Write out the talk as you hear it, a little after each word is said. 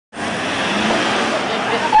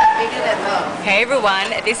Hey everyone,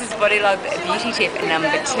 this is Bodylove beauty tip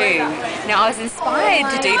number 2. Now I was inspired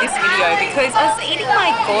to do this video because I was eating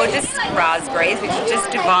my gorgeous raspberries, which are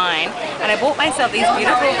just divine, and I bought myself these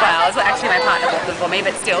beautiful flowers. Well, actually my partner bought them for me,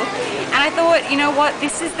 but still. And I thought, you know what,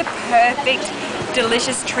 this is the perfect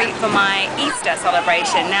delicious treat for my Easter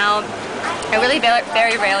celebration. Now, I really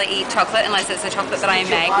very rarely eat chocolate unless it's the chocolate that I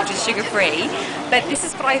make, which is sugar-free, but this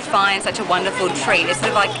is what I find such a wonderful treat. It's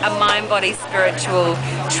sort of like a mind-body spiritual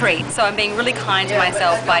treat. So I'm being really kind to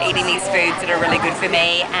myself by eating these foods that are really good for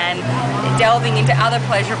me and delving into other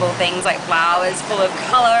pleasurable things like flowers full of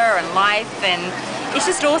colour and life, and it's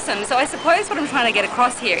just awesome. So I suppose what I'm trying to get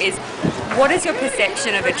across here is, what is your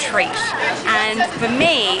perception of a treat? And for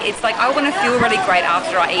me, it's like I want to feel really great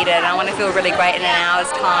after I eat it, and I want to feel really great in an hour's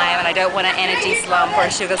time, and I don't want an energy slump or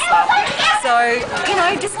a sugar slump. So, you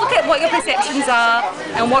know, just look at what your perceptions are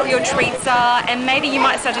and what your treats are, and maybe you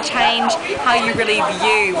might start to change how you really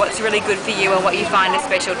view what's really good for you and what you find a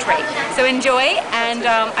special treat. So enjoy, and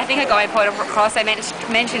I think I got my point across. I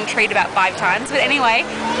mentioned treat about 5 times, but anyway,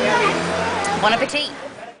 bon appetit.